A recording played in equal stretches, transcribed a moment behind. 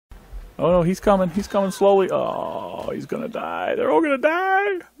Oh no, he's coming. He's coming slowly. Oh, he's gonna die. They're all gonna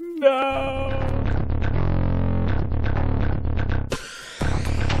die. No.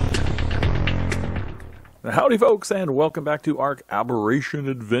 Howdy, folks, and welcome back to ARK Aberration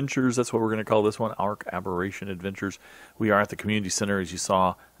Adventures. That's what we're going to call this one, ARK Aberration Adventures. We are at the community center. As you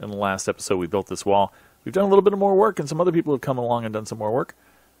saw in the last episode, we built this wall. We've done a little bit of more work, and some other people have come along and done some more work.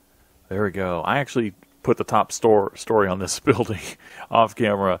 There we go. I actually put the top story on this building off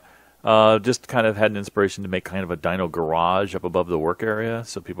camera. Just kind of had an inspiration to make kind of a dino garage up above the work area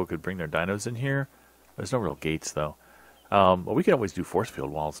so people could bring their dinos in here. There's no real gates, though. But we can always do force field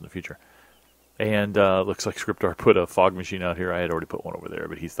walls in the future. And looks like Scriptar put a fog machine out here. I had already put one over there,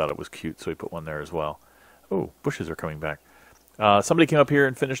 but he thought it was cute, so he put one there as well. Oh, bushes are coming back. Somebody came up here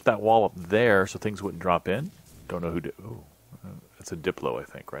and finished that wall up there so things wouldn't drop in. Don't know who did. Oh, that's a Diplo, I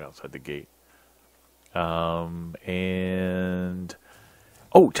think, right outside the gate. And...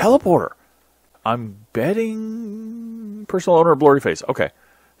 oh, teleporter! I'm betting personal owner of Blurryface. Okay,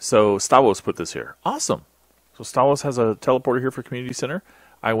 so Stavos put this here. Awesome! So Stavos has a teleporter here for Community Center.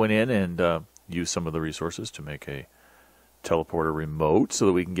 I went in and used some of the resources to make a teleporter remote so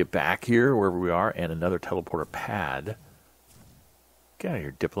that we can get back here wherever we are, and another teleporter pad. Get out of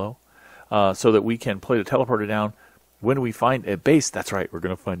here, Diplo. So that we can play the teleporter down when we find a base. That's right, we're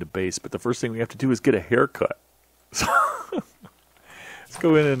going to find a base. But the first thing we have to do is get a haircut. So let's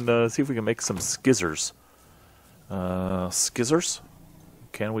go in and see if we can make some skizzers. Skizzers?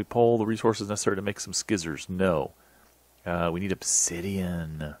 Can we pull the resources necessary to make some skizzers? No. We need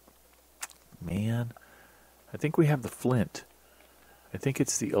obsidian. Man. I think we have the flint. I think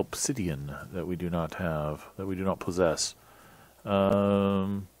it's the obsidian that we do not have, that we do not possess.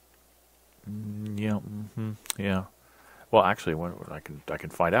 Yeah. Yeah. Well, actually, I can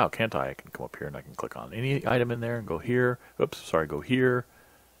find out, can't I? I can come up here and I can click on any item in there and go here. Oops, sorry, go here.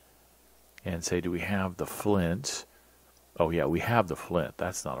 And say, do we have the flint? Oh, yeah, we have the flint.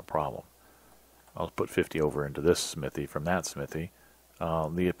 That's not a problem. I'll put 50 over into this smithy from that smithy.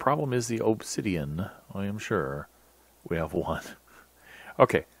 The problem is the obsidian, I am sure. We have one.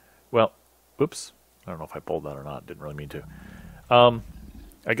 Okay, well, oops. I don't know if I pulled that or not. Didn't really mean to.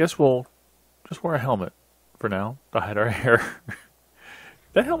 I guess we'll just wear a helmet for now to hide our hair.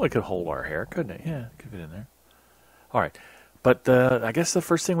 That helmet could hold our hair, couldn't it? Yeah, it could fit in there. All right. But I guess the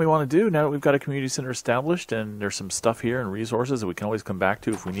first thing we want to do, now that we've got a community center established and there's some stuff here and resources that we can always come back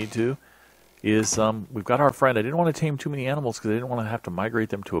to if we need to, is we've got our friend. I didn't want to tame too many animals because I didn't want to have to migrate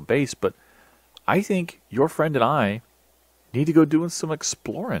them to a base, but I think your friend and I need to go doing some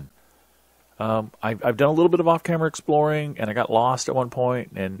exploring. I've done a little bit of off-camera exploring, and I got lost at one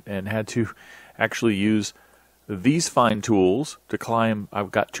point and had to actually use these fine tools to climb. I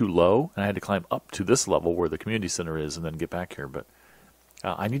got too low, and I had to climb up to this level where the community center is and then get back here. But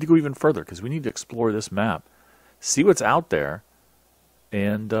I need to go even further because we need to explore this map, see what's out there,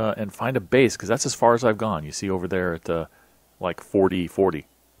 and find a base, because that's as far as I've gone. You see over there at like 40.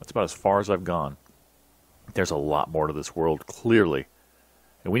 That's about as far as I've gone. There's a lot more to this world, clearly.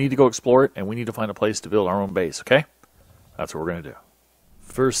 And we need to go explore it, and we need to find a place to build our own base, okay? That's what we're going to do.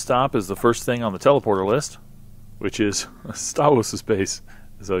 First stop is the first thing on the teleporter list, which is Stavos' base.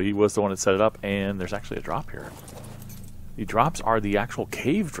 So he was the one that set it up, and there's actually a drop here. The drops are the actual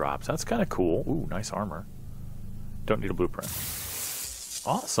cave drops. That's kind of cool. Ooh, nice armor. Don't need a blueprint.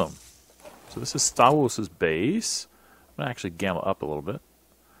 Awesome. So this is Stavos' base. I'm going to actually gamma up a little bit.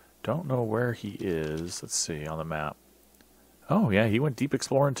 Don't know where he is. Let's see on the map. Oh, yeah, he went deep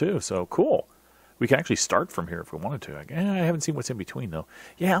exploring too, so cool. We can actually start from here if we wanted to. I haven't seen what's in between, though.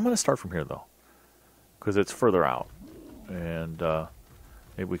 Yeah, I'm going to start from here, though, because it's further out. And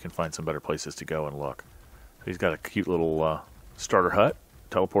maybe we can find some better places to go and look. So he's got a cute little starter hut,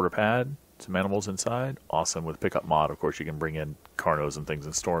 teleporter pad, some animals inside. Awesome. With pickup mod, of course, you can bring in carnos and things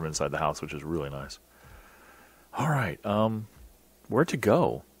and store them inside the house, which is really nice. All right, where to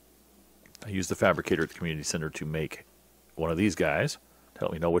go? I used the fabricator at the community center to make one of these guys to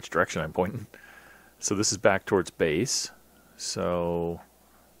help me know which direction I'm pointing. So this is back towards base. So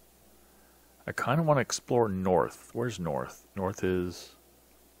I kind of want to explore north. Where's north? North is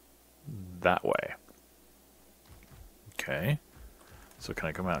that way. Okay. So can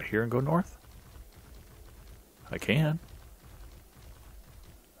I come out here and go north? I can.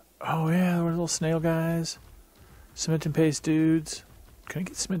 Oh yeah, there were little snail guys. Cementing paste dudes. Can I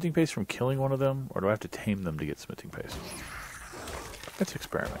get cementing paste from killing one of them? Or do I have to tame them to get cementing paste? Let's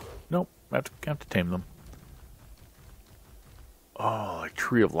experiment. Nope, I have to tame them. Oh, like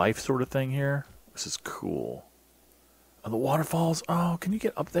Tree of Life sort of thing here. This is cool. And the waterfalls. Oh, can you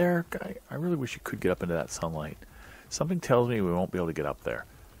get up there? I really wish you could get up into that sunlight. Something tells me we won't be able to get up there.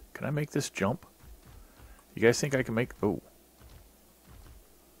 Can I make this jump? You guys think I can make... Oh.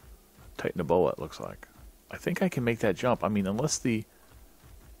 Tighten the boa, it looks like. I think I can make that jump. I mean, unless the...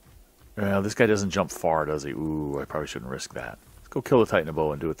 this guy doesn't jump far, does he? Ooh, I probably shouldn't risk that. Let's go kill the Titan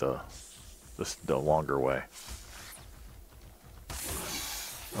boa and do it the longer way.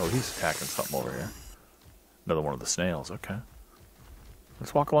 Oh, he's attacking something over here. Another one of the snails. Okay.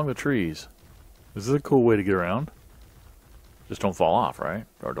 Let's walk along the trees. This is a cool way to get around. Just don't fall off, right?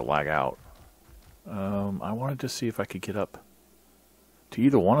 Or to lag out. I wanted to see if I could get up to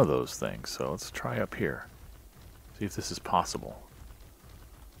either one of those things. So let's try up here. See if this is possible.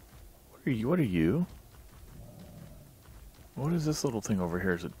 What are you? What are you? What is this little thing over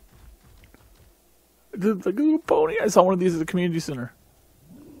here? Is it the little pony? I saw one of these at the community center.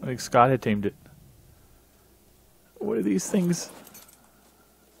 I think Scott had tamed it. What are these things?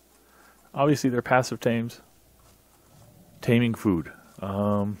 Obviously, they're passive tames. Taming food.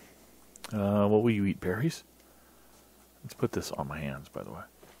 What will you eat? Berries? Let's put this on my hands, by the way.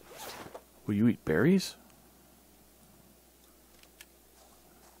 Will you eat berries?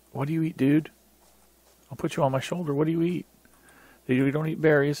 What do you eat, dude? I'll put you on my shoulder. What do you eat? You don't eat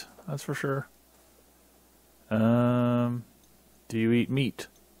berries, that's for sure. Do you eat meat?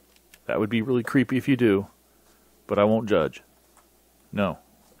 That would be really creepy if you do, but I won't judge. No,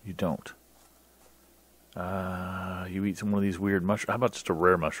 you don't. You eat some one of these weird mushrooms. How about just a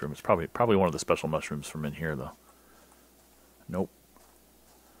rare mushroom? It's probably one of the special mushrooms from in here, though. Nope.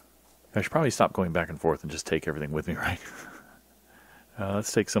 I should probably stop going back and forth and just take everything with me, right?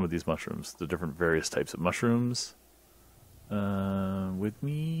 Let's take some of these mushrooms, the different various types of mushrooms. With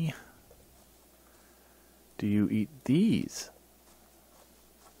me. Do you eat these?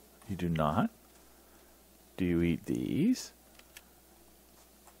 You do not. Do you eat these?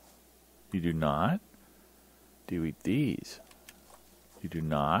 You do not. Do you eat these? You do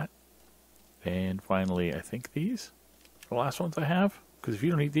not. And finally, I think these are the last ones I have. Because if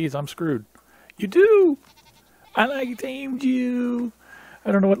you don't eat these, I'm screwed. You do! I tamed you!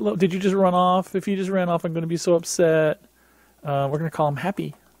 I don't know what... Did you just run off? If you just ran off, I'm going to be so upset. We're going to call him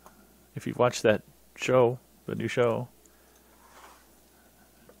Happy. If you've watched that show, the new show.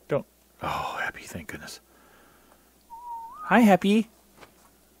 Don't... Oh, Happy, thank goodness. Hi, Happy.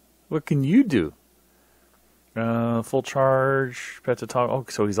 What can you do? Full charge, pet to talk. Oh,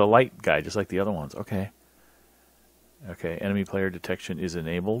 so he's a light guy, just like the other ones. Okay. Okay, enemy player detection is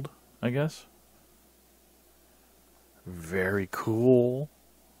enabled, I guess. Very cool.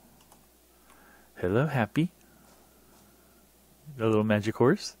 Hello, Happy. A little magic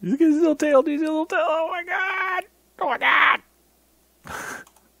horse. Look at his little tail. His little tail. Oh my god. Oh my god.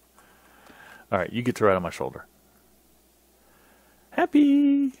 Alright, you get to ride on my shoulder. Happy.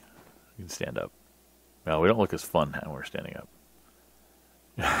 You can stand up. No, we don't look as fun when we're standing up.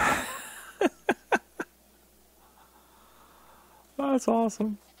 Oh, that's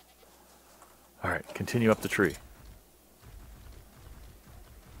awesome. Alright, continue up the tree.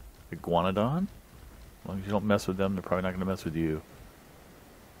 Iguanodon? As long as you don't mess with them, they're probably not going to mess with you.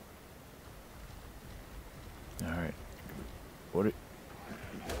 Alright.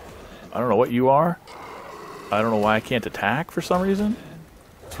 I don't know what you are. I don't know why I can't attack for some reason.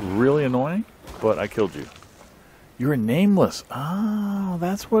 It's really annoying, but I killed you. You're a nameless. Oh,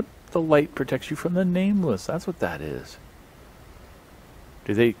 that's what the light protects you from the nameless. That's what that is.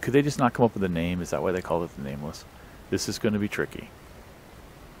 Could they just not come up with a name? Is that why they called it the nameless? This is going to be tricky.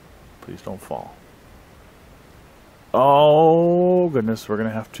 Please don't fall. Oh, goodness. We're going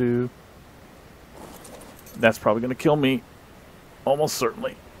to have to... That's probably going to kill me. Almost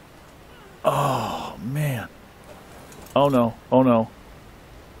certainly. Oh, man. Oh, no. Oh, no.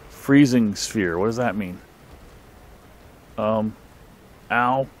 Freezing sphere. What does that mean? Ow.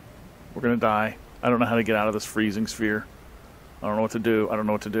 We're going to die. I don't know how to get out of this freezing sphere. I don't know what to do. I don't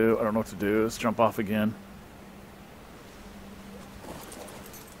know what to do. I don't know what to do. Let's jump off again.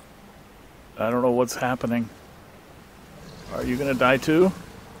 I don't know what's happening. Are you going to die too?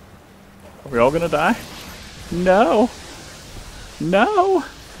 Are we all going to die? No. No.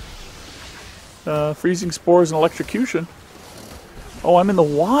 Freezing spores and electrocution. Oh, I'm in the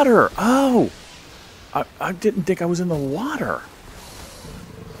water. Oh. I didn't think I was in the water.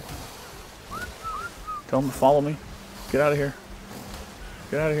 Tell them to follow me. Get out of here.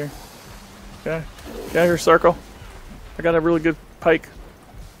 Get out of here. Get out of here, Circle. I got a really good pike.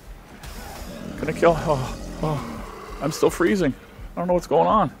 Gonna kill... Oh. I'm still freezing. I don't know what's going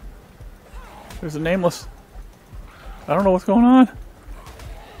on. There's a nameless. I don't know what's going on.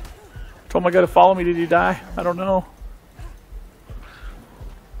 Told my guy to follow me. Did he die? I don't know.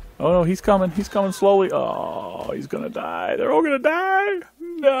 Oh no, he's coming. He's coming slowly. Oh, he's gonna die. They're all gonna die.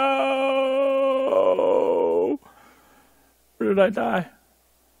 No. did I die?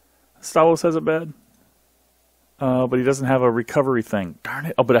 Stavros has a bed. But he doesn't have a recovery thing. Darn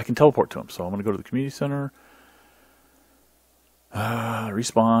it. Oh, but I can teleport to him. So I'm going to go to the community center.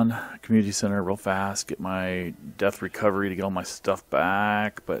 Respawn. Community center real fast. Get my death recovery to get all my stuff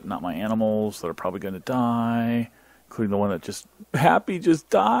back. But not my animals that are probably going to die. Including the one that just... Happy just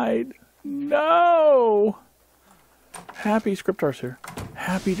died. No! Happy, Scriptar's here.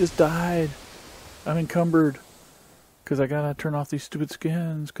 Happy just died. I'm encumbered. Because I gotta turn off these stupid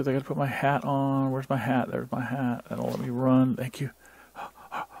skins. Because I gotta put my hat on. Where's my hat? There's my hat. That'll let me run. Thank you.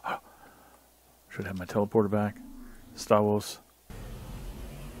 Should have my teleporter back. Stavros.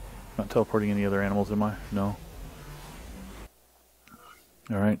 Not teleporting any other animals, am I? No.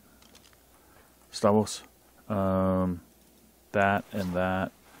 Alright. Stavros. That and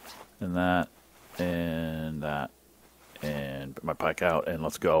that. And that. And that. And put my pike out. And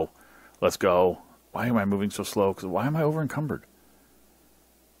let's go. Let's go. Why am I moving so slow? Because why am I over encumbered?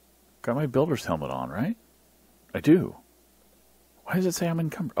 Got my builder's helmet on, right? I do. Why does it say I'm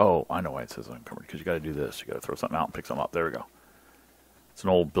encumbered? Oh, I know why it says I'm encumbered. Because you got to do this. You got to throw something out and pick something up. There we go. It's an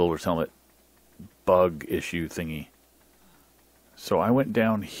old builder's helmet bug issue thingy. So I went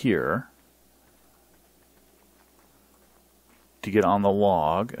down here to get on the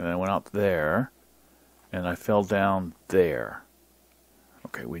log, and I went out there, and I fell down there.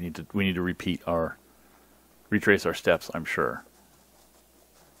 Okay, we need to retrace our steps, I'm sure.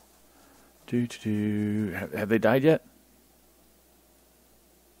 Have they died yet?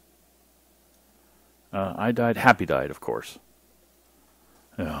 I died. Happy died, of course.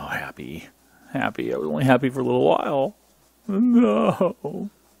 Oh, Happy. Happy. I was only happy for a little while. No.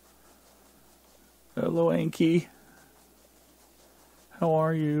 Hello, Anki. How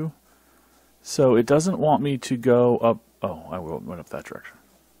are you? So it doesn't want me to go up. Oh, I went up that direction.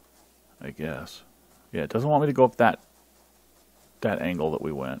 I guess. Yeah, it doesn't want me to go up that angle that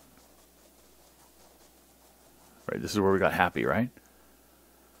we went. Right, this is where we got Happy, right?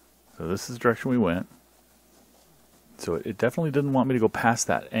 So this is the direction we went. So it definitely didn't want me to go past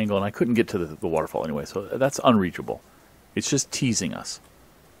that angle, and I couldn't get to the waterfall anyway, so that's unreachable. It's just teasing us.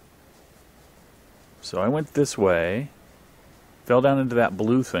 So I went this way, fell down into that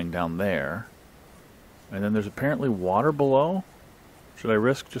blue thing down there, and then there's apparently water below. Should I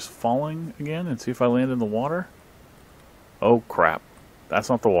risk just falling again and see if I land in the water? Oh, crap. That's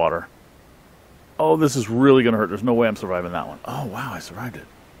not the water. Oh, this is really going to hurt. There's no way I'm surviving that one. Oh, wow, I survived it.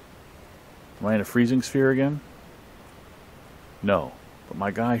 Am I in a freezing sphere again? No, but my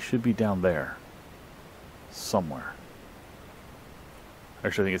guy should be down there. Somewhere.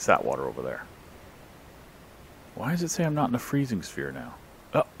 Actually, I think it's that water over there. Why does it say I'm not in a freezing sphere now?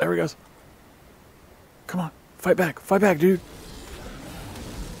 Oh, there he goes. Come on, fight back, dude.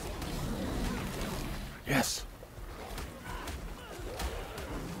 Yes.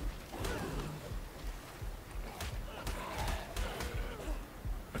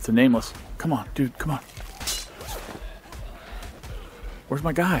 It's a nameless. Come on, dude, come on. Where's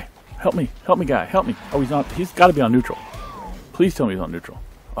my guy? Help me, guy, help me. Oh, he's not. He's got to be on neutral. Please tell me he's on neutral.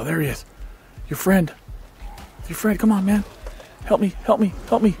 Oh, there he is. Your friend. Your friend, come on, man. Help me.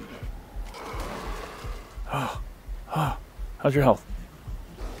 Oh, how's your health?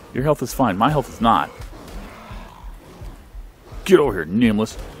 Your health is fine. My health is not. Get over here,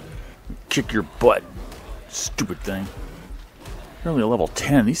 nameless. Kick your butt. Stupid thing. You're only a level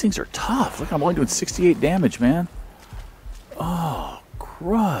 10. These things are tough. Look, I'm only doing 68 damage, man. Oh,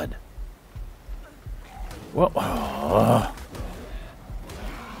 crud. Well,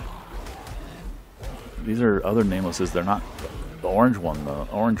 these are other namelesses. They're not the orange one, the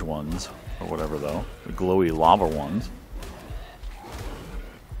orange ones, or whatever, though. The glowy lava ones.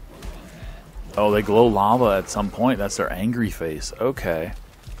 Oh, they glow lava at some point. That's their angry face. Okay.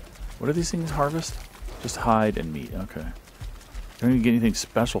 What do these things harvest? Just hide and meat. Okay. Don't even get anything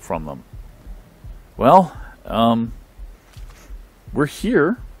special from them. Well, we're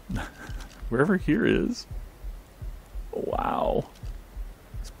here. Wherever here is. Wow.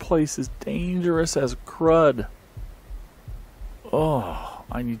 This place is dangerous as crud. Oh,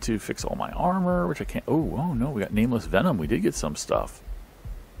 I need to fix all my armor, which I can't. Oh no, we got nameless venom. We did get some stuff.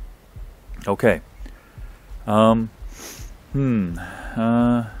 Okay. I'll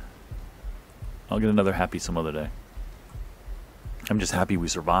get another happy some other day. I'm just happy we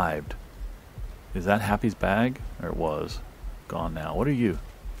survived. Is that Happy's bag? Or it was. Gone now. What are you?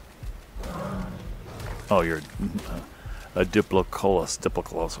 Oh, you're a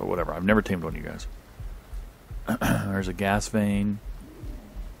Diplocolus, or whatever. I've never tamed one of you guys. There's a gas vein.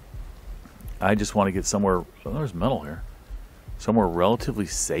 I just want to get somewhere... Oh, there's metal here. Somewhere relatively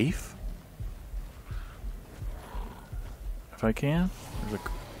safe. if I can.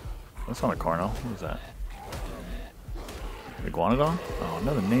 That's not a Carno. What is that? Iguanodon? Oh,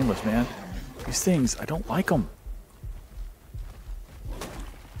 another nameless, man. These things, I don't like them.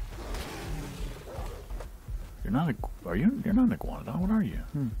 You're not a... Are you? You're not an Iguanodon. What are you?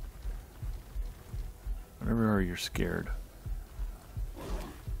 Whatever are, you're scared.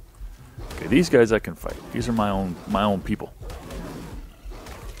 Okay, these guys I can fight. These are my own people.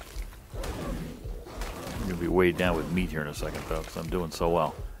 I'm gonna be weighed down with meat here in a second, though, because I'm doing so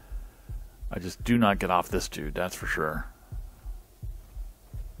well. I just do not get off this dude, that's for sure.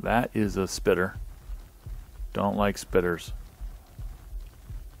 That is a spitter. Don't like spitters.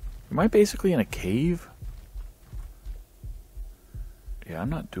 Am I basically in a cave? Yeah, I'm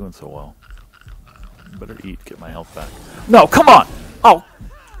not doing so well. Better eat, get my health back. No, come on! Oh!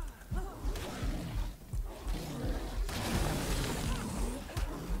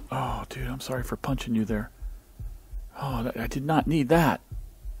 Oh, dude, I'm sorry for punching you there. Oh, I did not need that.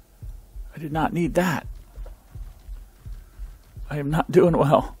 I did not need that. I am not doing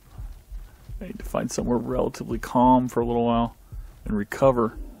well. I need to find somewhere relatively calm for a little while and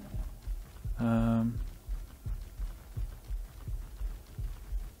recover. Can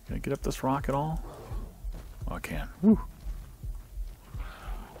I get up this rock at all? Oh, I can. Woo. I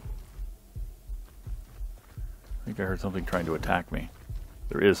think I heard something trying to attack me.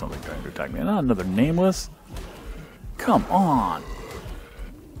 There is something trying to attack me. Not another nameless. Come on.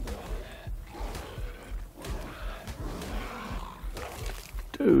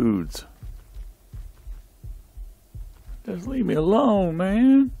 Dudes. Just leave me alone,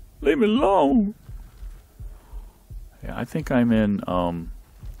 man. Leave me alone. Yeah, I think I'm in a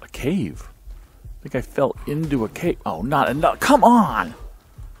cave. I think I fell into a cave. Oh, not enough. Come on.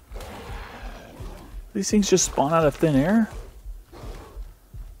 These things just spawn out of thin air?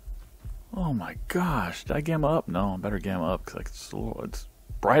 Oh my gosh. Did I gamma up? No, I better gamma up because it's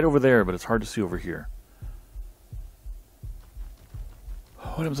bright over there, but it's hard to see over here.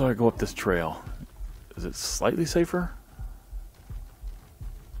 What happens when I go up this trail? Is it slightly safer?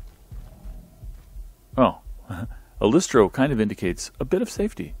 Oh. A listro kind of indicates a bit of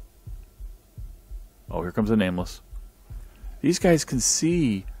safety. Oh, here comes a nameless. These guys can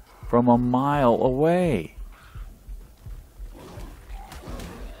see from a mile away.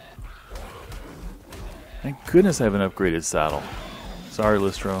 Thank goodness I have an upgraded saddle. Sorry,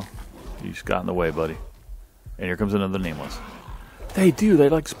 Listro. You just got in the way, buddy. And here comes another nameless. They do. They're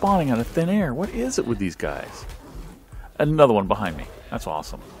like spawning out of thin air. What is it with these guys? Another one behind me. That's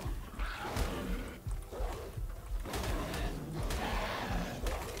awesome.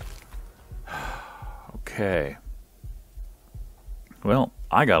 Okay. Well,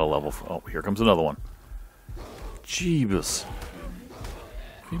 I got a level. Oh, here comes another one. Jeebus.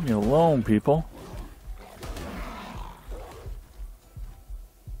 Leave me alone, people.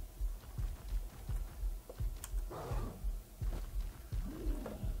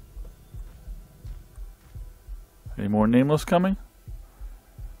 Any more nameless coming?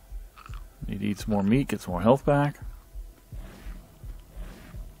 Need to eat some more meat, get some more health back.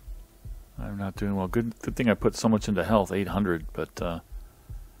 I'm not doing well. Good thing I put so much into health, 800, but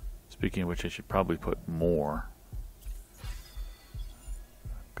speaking of which, I should probably put more.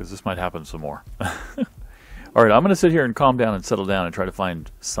 Because this might happen some more. Alright, I'm going to sit here and calm down and settle down and try to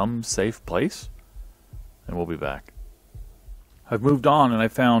find some safe place. And we'll be back. I've moved on and I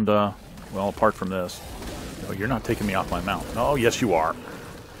found, well, apart from this. Oh, you're not taking me off my mount. Oh, yes you are.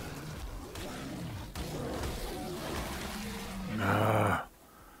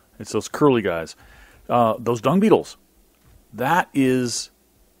 It's those curly guys. Those dung beetles. That is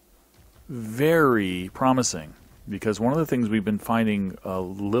very promising. Because one of the things we've been finding a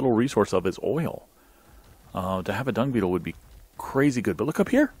little resource of is oil. To have a dung beetle would be crazy good. But look up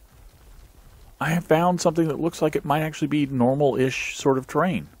here. I have found something that looks like it might actually be normal-ish sort of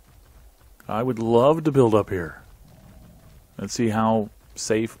terrain. I would love to build up here. And see how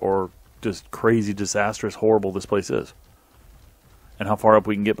safe or just crazy, disastrous, horrible this place is. And how far up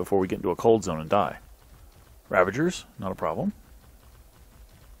we can get before we get into a cold zone and die. Ravagers, not a problem.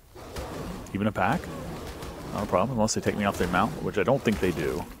 Even a pack, not a problem, unless they take me off their mount, which I don't think they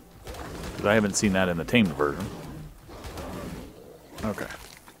do. Because I haven't seen that in the tamed version. Okay.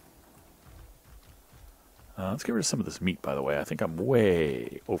 Let's get rid of some of this meat, by the way. I think I'm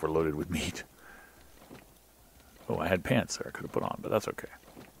way overloaded with meat. Oh, I had pants there I could have put on, but that's okay.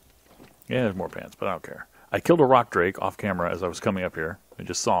 Yeah, there's more pants, but I don't care. I killed a rock drake off camera as I was coming up here. I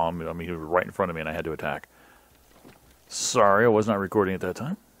just saw him. I mean, he was right in front of me, and I had to attack. Sorry, I was not recording at that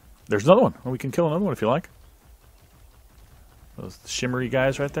time. There's another one. Well, we can kill another one if you like. Those shimmery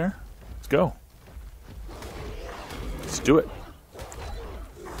guys right there. Let's go. Let's do it.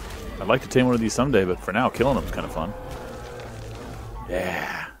 I'd like to tame one of these someday, but for now, killing them is kind of fun.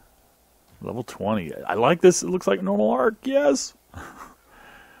 Yeah. Level 20. I like this. It looks like normal ARK. Yes.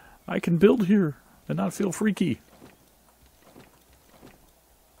 I can build here and not feel freaky.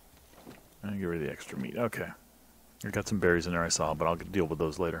 I'll get rid of the extra meat. Okay. I got some berries in there I saw, but I'll deal with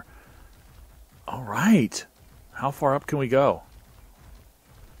those later. All right. How far up can we go?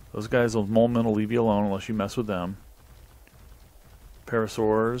 Those guys, those mole men will leave you alone unless you mess with them.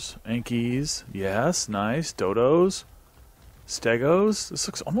 Parasaurs, Ankies, yes, nice. Dodos, Stegos. This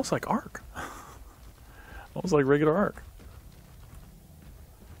looks almost like ARK. Almost like regular ARK.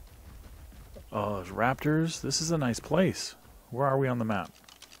 Oh, there's raptors. This is a nice place. Where are we on the map?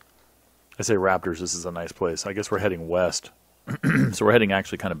 I say raptors, this is a nice place. I guess we're heading west. So we're heading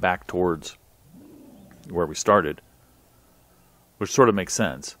actually kind of back towards where we started, which sort of makes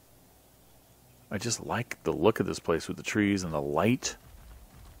sense. I just like the look of this place with the trees and the light.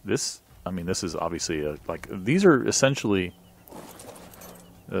 This, I mean, this is obviously like, these are essentially,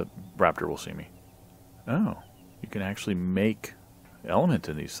 raptor will see me. Oh, you can actually make element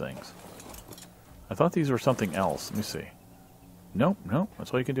in these things. I thought these were something else. Let me see. Nope, nope,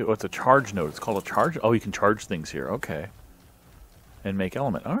 that's all you can do. Oh, it's a charge node. It's called a charge. Oh, you can charge things here. Okay. And make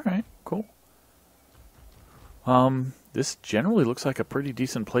element. All right, cool. This generally looks like a pretty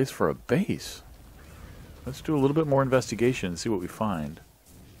decent place for a base. Let's do a little bit more investigation and see what we find.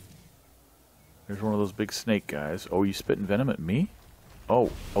 There's one of those big snake guys. Oh, you spitting venom at me? Oh,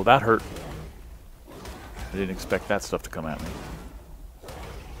 that hurt. I didn't expect that stuff to come at me.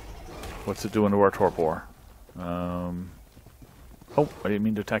 What's it doing to our torpor? Oh, I didn't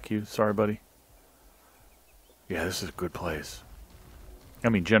mean to attack you. Sorry, buddy. Yeah, this is a good place. I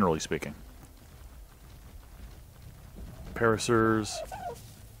mean, generally speaking. Parasaurs.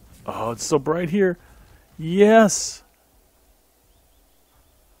 Oh, it's so bright here. Yes!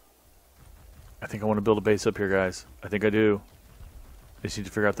 I think I want to build a base up here, guys. I think I do. I just need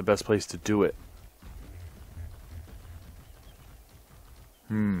to figure out the best place to do it.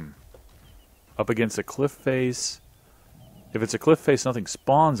 Up against a cliff face. If it's a cliff face, nothing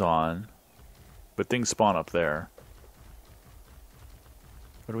spawns on, but things spawn up there.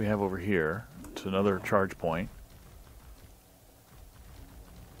 What do we have over here? It's another charge point.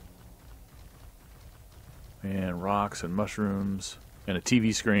 And rocks and mushrooms and a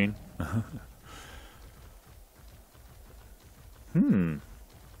TV screen.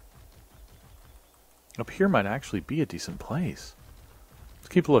 Up here might actually be a decent place. Let's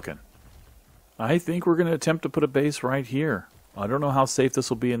keep looking. I think we're going to attempt to put a base right here. I don't know how safe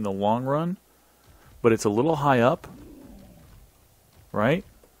this will be in the long run, but it's a little high up, right?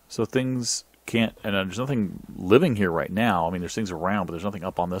 So things can't, and there's nothing living here right now. I mean, there's things around, but there's nothing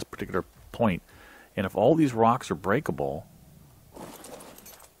up on this particular point. And if all these rocks are breakable,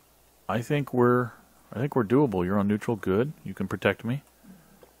 I think we're doable. You're on neutral, good. You can protect me.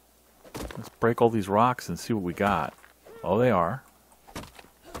 Let's break all these rocks and see what we got. Oh, they are.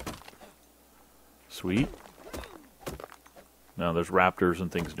 Sweet. Now there's raptors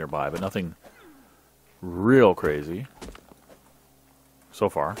and things nearby, but nothing real crazy so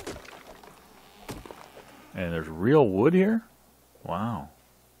far. And there's real wood here? Wow.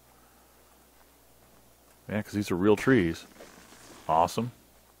 Yeah, because these are real trees. Awesome.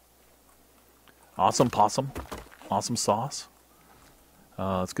 Awesome possum. Awesome sauce.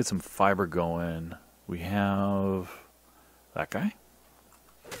 Let's get some fiber going. We have that guy.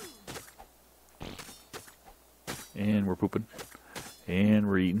 And we're pooping. And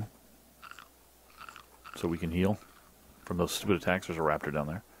we're eating. So we can heal from those stupid attacks. There's a raptor down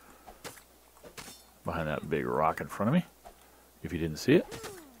there. Behind that big rock in front of me. If you didn't see it.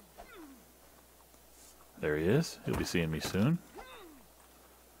 There he is. He'll be seeing me soon.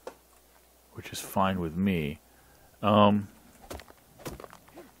 Which is fine with me. Yeah.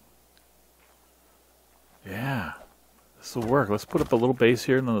 This will work. Let's put up a little base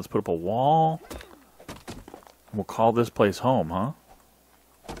here, and then let's put up a wall. And we'll call this place home, huh?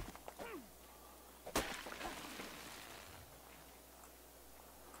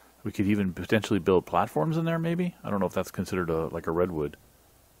 We could even potentially build platforms in there, maybe? I don't know if that's considered like a redwood.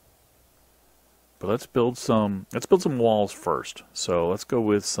 But let's build some walls first. So let's go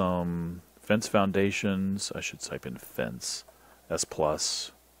with some fence foundations. I should type in fence. S+.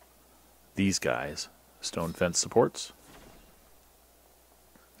 These guys. Stone fence supports.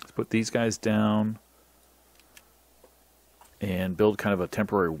 Let's put these guys down. And build kind of a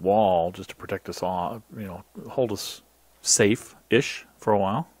temporary wall just to protect us all, you know, hold us safe-ish for a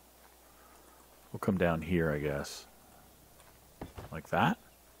while. We'll come down here, I guess. Like that.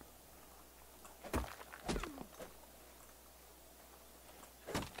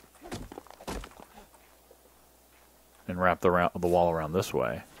 wrap the wall around this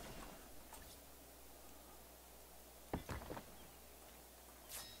way.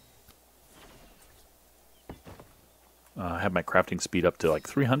 I have my crafting speed up to like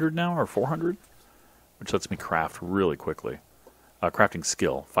 300 now, or 400, which lets me craft really quickly. Crafting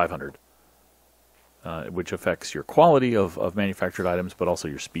skill, 500, which affects your quality of manufactured items, but also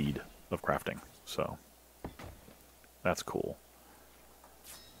your speed of crafting. So that's cool.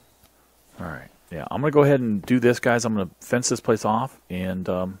 All right, yeah, I'm going to go ahead and do this, guys. I'm going to fence this place off, and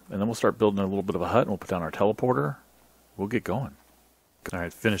then we'll start building a little bit of a hut, and we'll put down our teleporter. We'll get going. All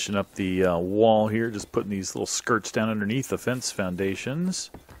right, finishing up the wall here, just putting these little skirts down underneath the fence foundations.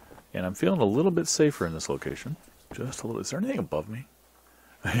 And I'm feeling a little bit safer in this location. Just a little. Is there anything above me?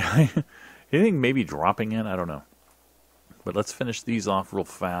 Anything maybe dropping in? I don't know. But let's finish these off real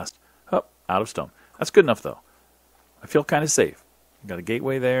fast. Oh, out of stone. That's good enough, though. I feel kind of safe. Got a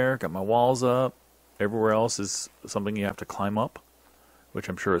gateway there, got my walls up. Everywhere else is something you have to climb up, which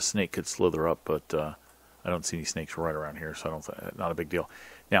I'm sure a snake could slither up, but I don't see any snakes right around here, so I don't. Not a big deal.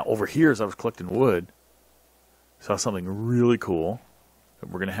 Now, over here, as I was collecting wood, saw something really cool that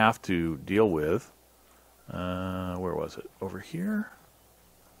we're going to have to deal with. Where was it? Over here?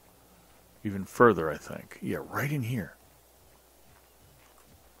 Even further, I think. Yeah, right in here.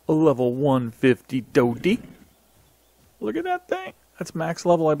 A level 150 Dodie. Look at that thing. That's max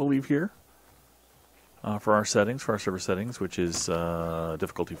level, I believe, here. For our settings, for our server settings, which is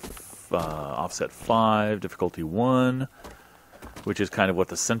difficulty offset 5, difficulty 1, which is kind of what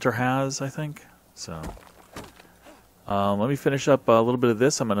the center has, I think. So, let me finish up a little bit of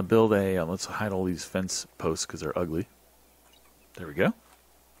this. I'm going to build a, let's hide all these fence posts because they're ugly. There we go.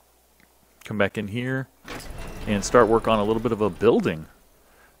 Come back in here and start work on a little bit of a building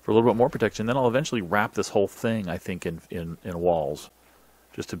for a little bit more protection. Then I'll eventually wrap this whole thing, I think, in walls,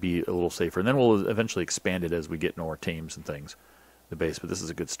 just to be a little safer. And then we'll eventually expand it as we get more teams and things, the base. But this is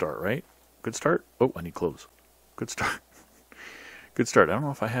a good start, right? Good start? Oh, I need clothes. Good start. Good start. I don't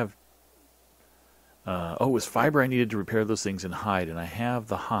know if I have... oh, it was fiber I needed to repair those things in hide, and I have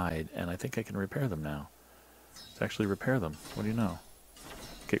the hide, and I think I can repair them now. Let's actually repair them. What do you know?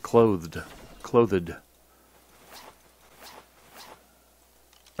 Get clothed. Clothed.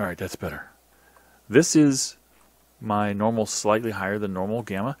 Alright, that's better. This is my normal, slightly higher than normal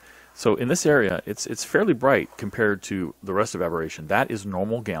gamma. So in this area, it's fairly bright compared to the rest of Aberration. That is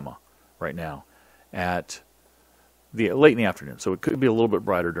normal gamma right now at the late in the afternoon. So it could be a little bit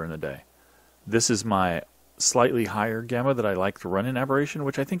brighter during the day. This is my slightly higher gamma that I like to run in Aberration,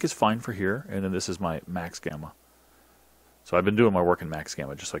 which I think is fine for here. And then this is my max gamma. So I've been doing my work in max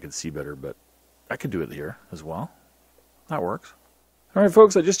gamma just so I can see better, but I can do it here as well. That works. All right,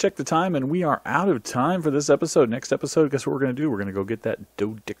 folks, I just checked the time, and we are out of time for this episode. Next episode, guess what we're going to do? We're going to go get that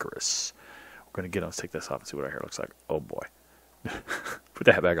Dodicarus. We're going to get, let's take this off and see what our hair looks like. Oh, boy. Put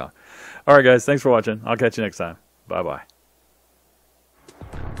that back on. All right, guys, thanks for watching. I'll catch you next time. Bye-bye.